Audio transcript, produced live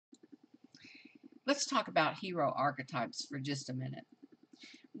Let's talk about hero archetypes for just a minute.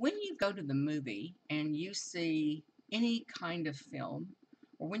 When you go to the movie and you see any kind of film,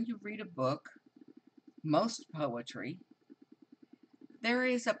 or when you read a book, most poetry, there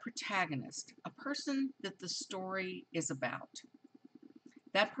is a protagonist, a person that the story is about.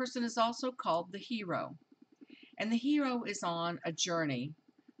 That person is also called the hero, and the hero is on a journey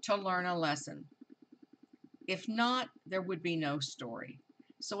to learn a lesson. If not, there would be no story.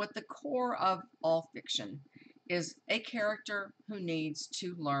 So, at the core of all fiction is a character who needs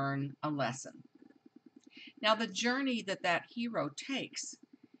to learn a lesson. Now, the journey that that hero takes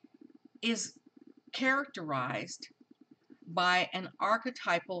is characterized by an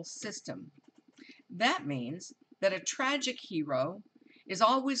archetypal system. That means that a tragic hero is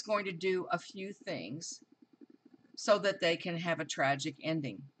always going to do a few things so that they can have a tragic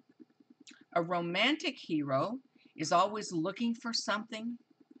ending. A romantic hero is always looking for something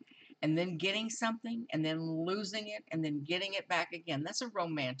and then getting something and then losing it and then getting it back again. That's a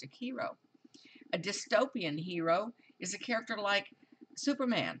romantic hero. A dystopian hero is a character like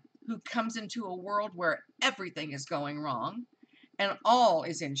Superman, who comes into a world where everything is going wrong and all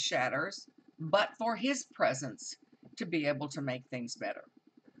is in shatters, but for his presence to be able to make things better.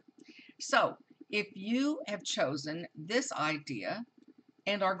 So, if you have chosen this idea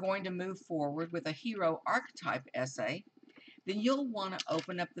and are going to move forward with a hero archetype essay, then you'll want to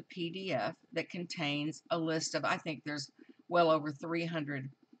open up the PDF that contains a list of, I think there's well over 300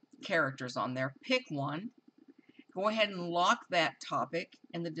 characters on there. Pick one, go ahead and lock that topic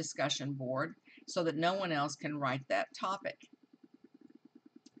in the discussion board so that no one else can write that topic.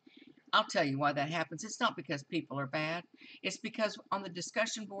 I'll tell you why that happens. It's not because people are bad. It's because on the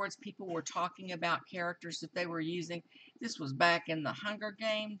discussion boards, people were talking about characters that they were using. This was back in the Hunger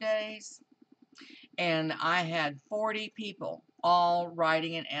Game days. And I had 40 people all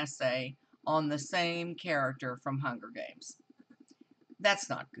writing an essay on the same character from Hunger Games. That's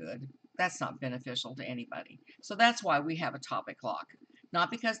not good. That's not beneficial to anybody. So that's why we have a topic lock. Not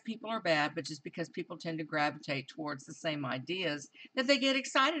because people are bad, but just because people tend to gravitate towards the same ideas that they get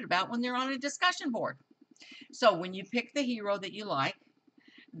excited about when they're on a discussion board. So when you pick the hero that you like,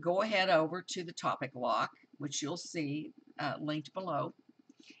 go ahead over to the topic lock, which you'll see linked below,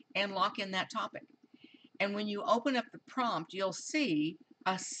 and lock in that topic. And when you open up the prompt, you'll see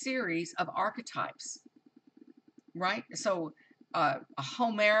a series of archetypes, right? So a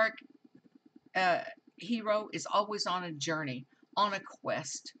Homeric hero is always on a journey, on a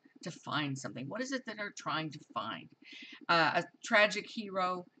quest to find something. What is it that they're trying to find? A tragic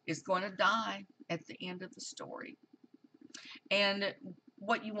hero is going to die at the end of the story. And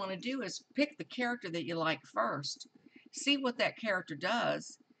what you want to do is pick the character that you like first, see what that character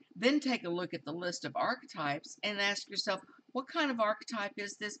does, then take a look at the list of archetypes and ask yourself, what kind of archetype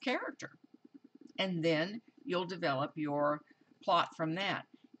is this character? And then you'll develop your plot from that.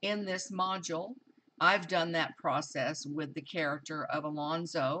 In this module, I've done that process with the character of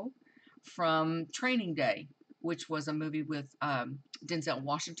Alonzo from Training Day, which was a movie with Denzel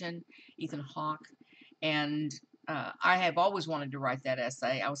Washington, Ethan Hawke, and I have always wanted to write that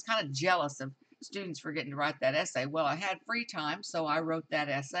essay. I was kind of jealous of students for getting to write that essay. Well, I had free time, so I wrote that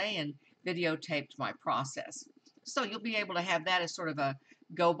essay and videotaped my process. So you'll be able to have that as sort of a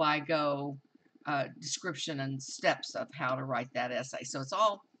go-by-go description and steps of how to write that essay. So it's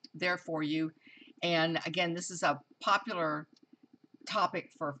all there for you. And again, this is a popular topic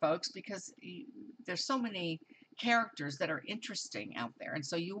for folks because there's so many characters that are interesting out there. And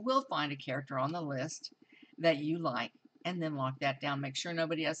so you will find a character on the list that you like and then lock that down. Make sure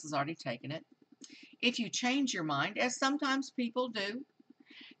nobody else has already taken it. If you change your mind, as sometimes people do,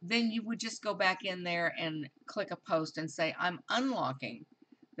 then you would just go back in there and click a post and say, I'm unlocking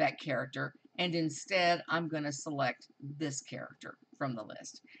that character, and instead I'm going to select this character from the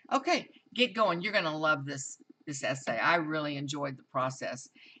list. Okay, get going. You're going to love this essay. I really enjoyed the process,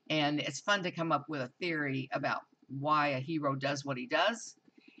 and it's fun to come up with a theory about why a hero does what he does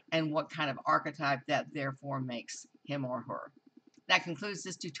and what kind of archetype that therefore makes him or her. That concludes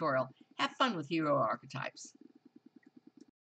this tutorial. Have fun with hero archetypes.